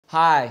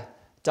Hi,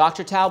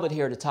 Dr. Talbott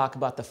here to talk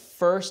about the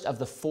first of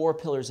the 4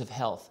 pillars of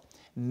health,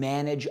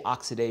 manage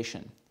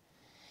oxidation.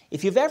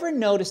 If you've ever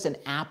noticed an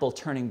apple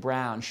turning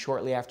brown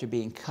shortly after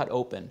being cut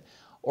open,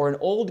 or an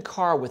old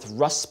car with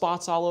rust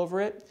spots all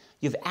over it,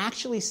 you've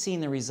actually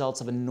seen the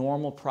results of a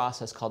normal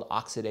process called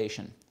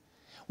oxidation.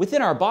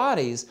 Within our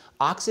bodies,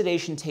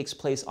 oxidation takes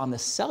place on the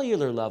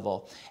cellular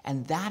level,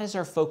 and that is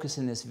our focus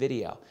in this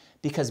video,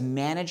 because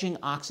managing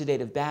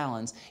oxidative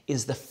balance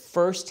is the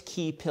first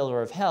key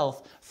pillar of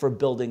health for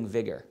building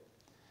vigor.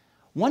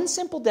 One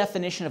simple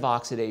definition of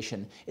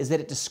oxidation is that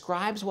it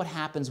describes what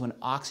happens when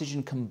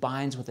oxygen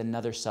combines with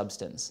another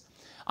substance.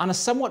 On a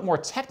somewhat more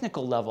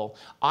technical level,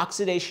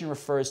 oxidation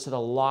refers to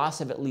the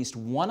loss of at least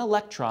one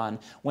electron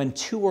when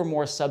 2 or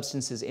more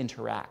substances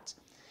interact.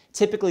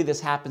 Typically, this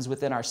happens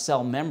within our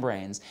cell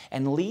membranes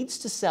and leads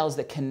to cells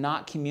that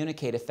cannot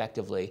communicate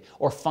effectively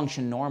or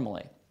function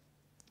normally.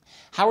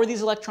 How are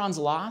these electrons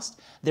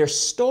lost? They're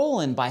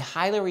stolen by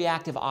highly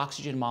reactive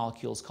oxygen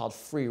molecules called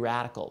free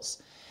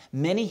radicals.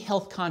 Many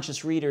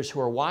health-conscious readers who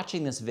are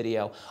watching this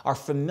video are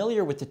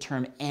familiar with the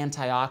term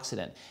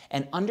antioxidant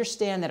and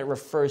understand that it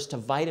refers to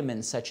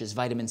vitamins such as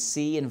vitamin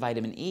C and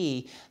vitamin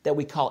E that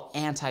we call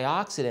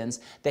antioxidants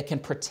that can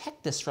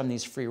protect us from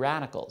these free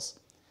radicals.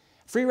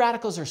 Free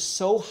radicals are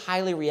so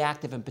highly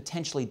reactive and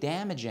potentially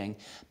damaging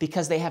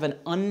because they have an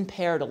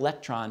unpaired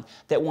electron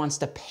that wants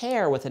to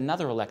pair with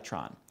another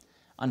electron.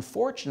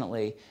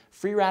 Unfortunately,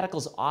 free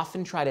radicals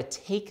often try to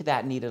take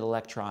that needed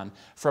electron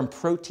from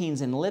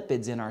proteins and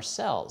lipids in our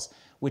cells,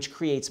 which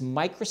creates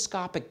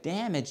microscopic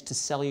damage to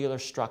cellular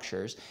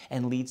structures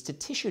and leads to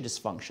tissue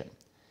dysfunction.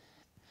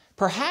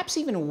 Perhaps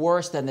even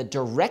worse than the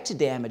direct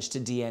damage to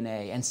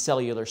DNA and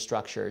cellular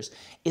structures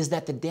is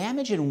that the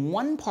damage in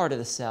one part of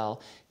the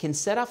cell can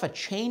set off a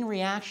chain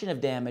reaction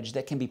of damage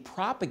that can be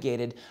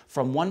propagated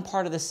from one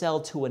part of the cell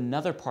to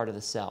another part of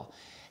the cell.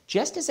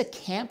 Just as a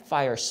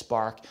campfire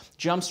spark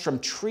jumps from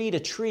tree to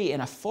tree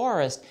in a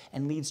forest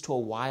and leads to a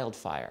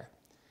wildfire.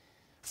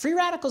 Free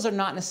radicals are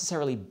not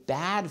necessarily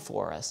bad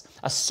for us.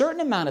 A certain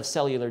amount of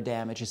cellular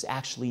damage is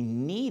actually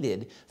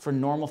needed for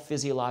normal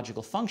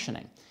physiological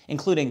functioning,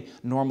 including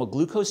normal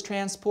glucose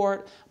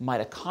transport,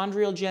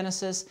 mitochondrial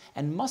genesis,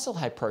 and muscle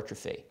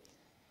hypertrophy.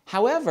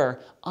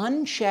 However,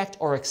 unchecked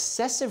or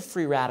excessive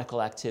free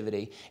radical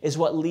activity is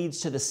what leads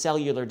to the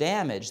cellular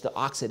damage, the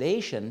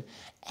oxidation,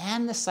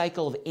 and the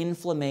cycle of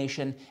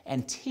inflammation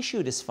and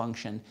tissue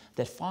dysfunction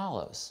that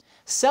follows.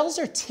 Cells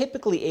are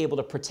typically able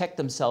to protect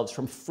themselves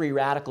from free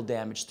radical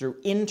damage through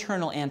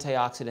internal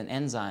antioxidant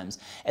enzymes,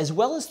 as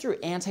well as through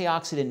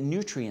antioxidant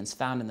nutrients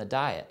found in the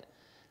diet.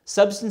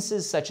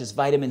 Substances such as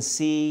vitamin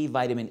C,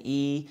 vitamin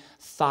E,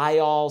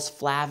 thiols,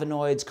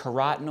 flavonoids,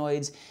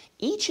 carotenoids,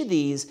 each of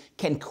these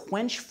can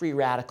quench free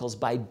radicals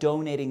by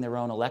donating their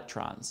own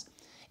electrons.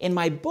 In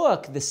my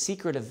book, The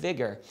Secret of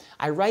Vigor,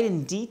 I write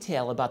in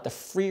detail about the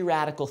free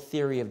radical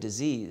theory of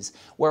disease,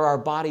 where our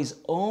body's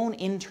own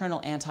internal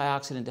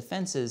antioxidant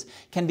defenses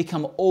can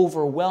become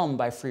overwhelmed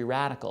by free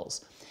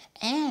radicals,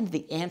 and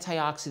the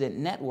antioxidant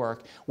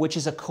network, which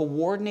is a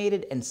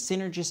coordinated and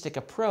synergistic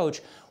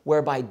approach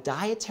whereby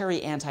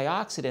dietary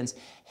antioxidants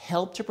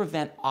help to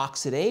prevent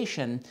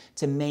oxidation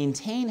to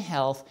maintain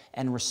health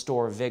and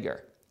restore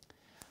vigor.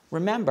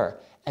 Remember,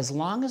 as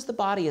long as the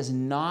body is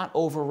not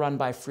overrun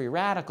by free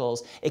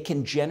radicals, it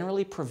can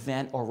generally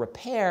prevent or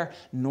repair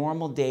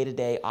normal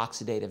day-to-day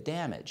oxidative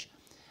damage.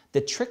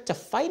 The trick to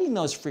fighting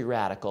those free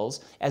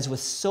radicals, as with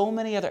so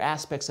many other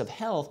aspects of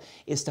health,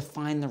 is to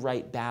find the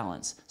right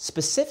balance,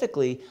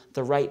 specifically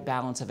the right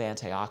balance of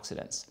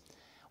antioxidants.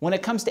 When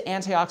it comes to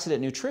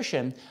antioxidant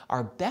nutrition,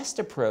 our best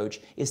approach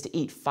is to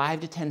eat 5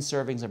 to 10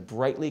 servings of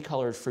brightly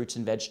colored fruits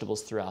and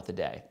vegetables throughout the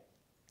day.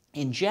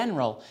 In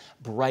general,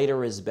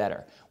 brighter is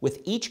better,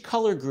 with each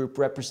color group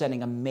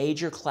representing a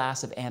major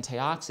class of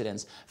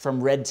antioxidants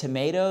from red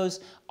tomatoes,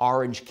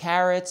 orange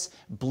carrots,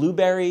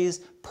 blueberries,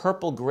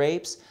 purple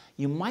grapes.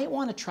 You might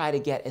want to try to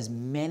get as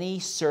many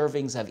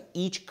servings of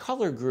each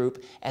color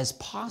group as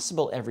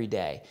possible every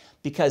day,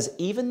 because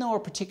even though a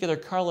particular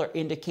color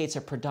indicates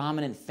a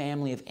predominant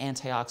family of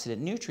antioxidant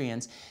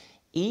nutrients,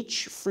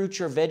 each fruit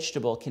or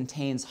vegetable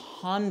contains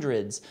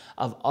hundreds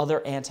of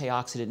other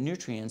antioxidant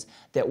nutrients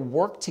that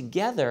work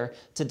together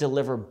to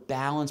deliver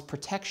balanced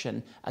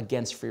protection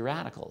against free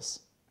radicals.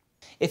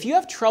 If you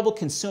have trouble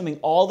consuming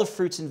all the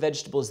fruits and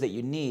vegetables that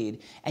you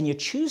need, and you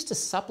choose to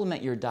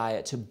supplement your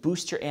diet to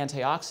boost your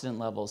antioxidant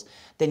levels,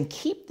 then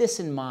keep this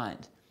in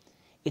mind.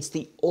 It's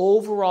the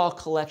overall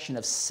collection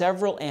of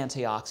several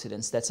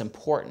antioxidants that's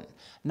important,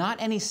 not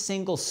any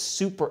single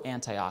super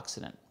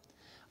antioxidant.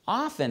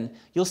 Often,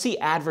 you'll see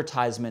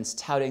advertisements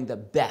touting the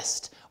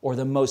best or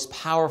the most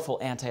powerful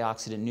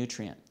antioxidant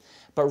nutrient.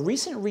 But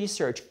recent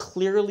research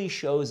clearly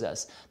shows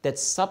us that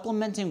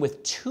supplementing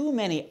with too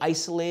many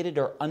isolated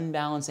or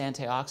unbalanced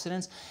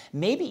antioxidants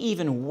may be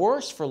even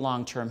worse for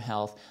long-term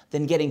health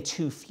than getting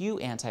too few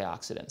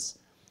antioxidants.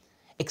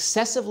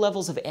 Excessive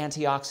levels of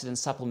antioxidant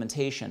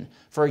supplementation,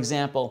 for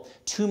example,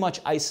 too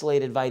much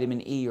isolated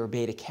vitamin E or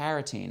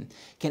beta-carotene,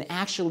 can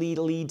actually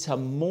lead to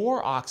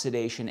more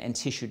oxidation and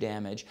tissue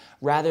damage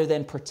rather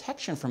than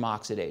protection from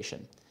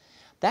oxidation.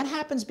 That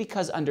happens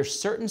because under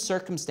certain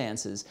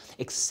circumstances,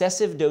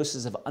 excessive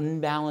doses of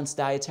unbalanced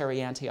dietary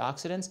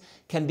antioxidants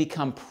can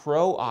become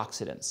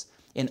pro-oxidants.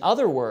 In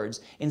other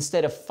words,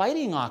 instead of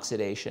fighting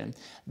oxidation,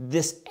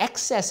 this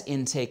excess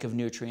intake of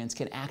nutrients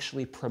can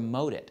actually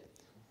promote it.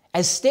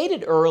 As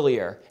stated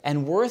earlier,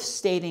 and worth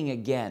stating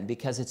again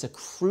because it's a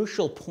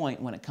crucial point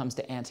when it comes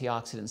to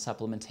antioxidant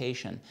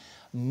supplementation,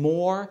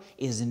 more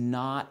is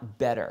not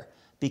better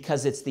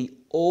because it's the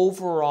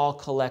overall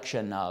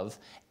collection of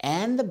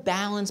and the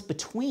balance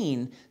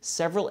between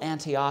several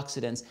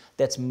antioxidants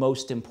that's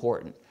most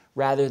important,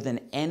 rather than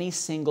any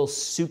single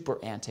super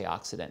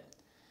antioxidant.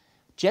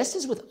 Just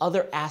as with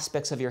other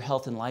aspects of your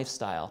health and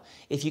lifestyle,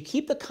 if you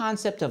keep the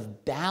concept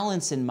of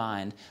balance in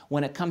mind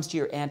when it comes to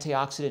your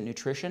antioxidant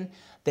nutrition,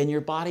 then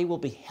your body will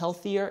be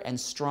healthier and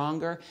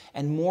stronger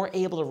and more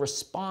able to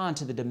respond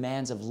to the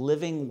demands of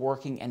living,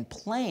 working, and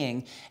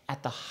playing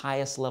at the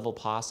highest level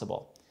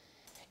possible.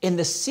 In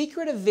the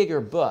Secret of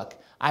Vigor book,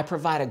 I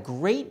provide a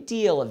great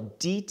deal of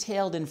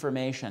detailed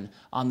information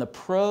on the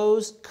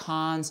pros,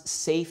 cons,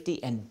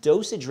 safety, and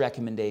dosage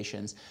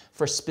recommendations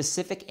for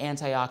specific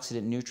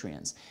antioxidant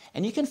nutrients.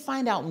 And you can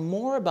find out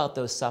more about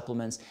those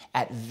supplements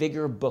at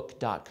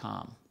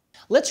vigorbook.com.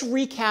 Let's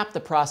recap the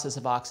process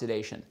of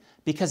oxidation,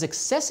 because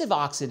excessive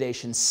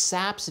oxidation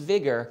saps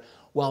vigor,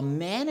 while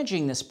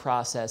managing this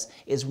process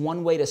is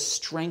one way to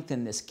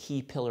strengthen this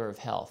key pillar of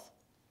health.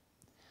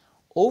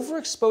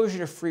 Overexposure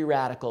to free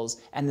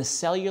radicals and the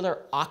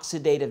cellular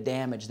oxidative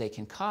damage they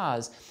can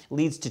cause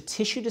leads to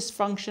tissue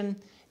dysfunction,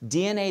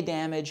 DNA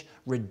damage,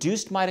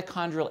 reduced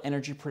mitochondrial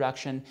energy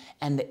production,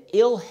 and the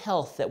ill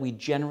health that we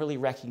generally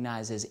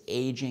recognize as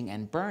aging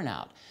and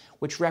burnout,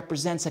 which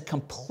represents a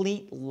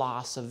complete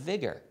loss of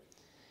vigor.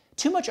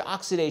 Too much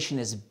oxidation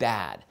is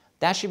bad.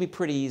 That should be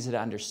pretty easy to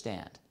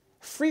understand.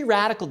 Free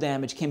radical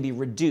damage can be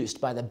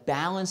reduced by the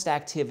balanced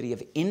activity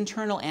of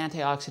internal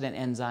antioxidant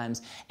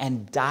enzymes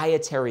and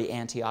dietary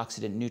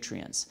antioxidant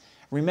nutrients.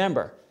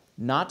 Remember,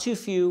 not too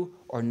few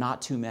or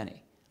not too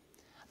many.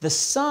 The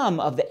sum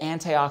of the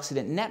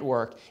antioxidant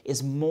network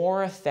is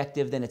more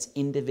effective than its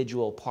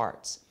individual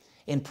parts.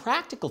 In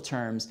practical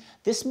terms,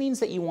 this means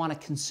that you want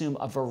to consume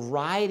a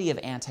variety of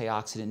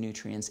antioxidant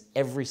nutrients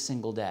every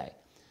single day.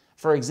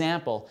 For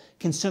example,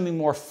 consuming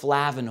more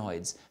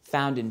flavonoids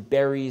found in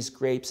berries,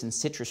 grapes, and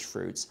citrus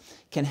fruits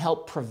can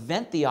help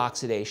prevent the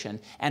oxidation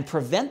and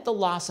prevent the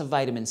loss of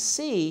vitamin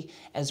C,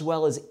 as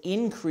well as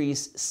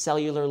increase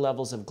cellular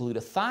levels of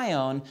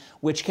glutathione,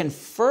 which can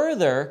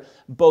further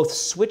both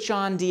switch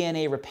on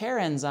DNA repair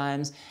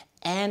enzymes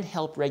and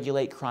help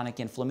regulate chronic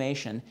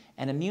inflammation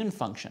and immune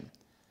function.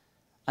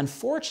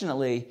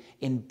 Unfortunately,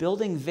 in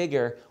building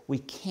vigor, we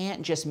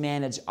can't just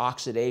manage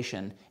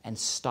oxidation and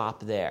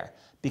stop there,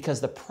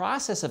 because the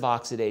process of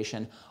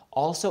oxidation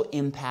also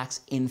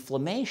impacts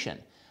inflammation,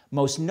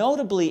 most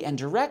notably and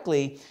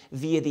directly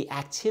via the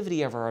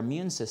activity of our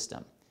immune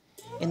system.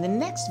 In the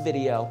next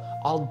video,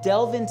 I'll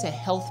delve into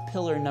health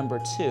pillar number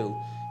 2,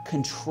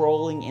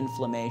 controlling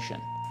inflammation.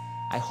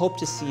 I hope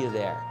to see you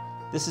there.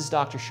 This is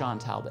Dr. Shawn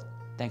Talbott.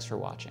 Thanks for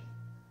watching.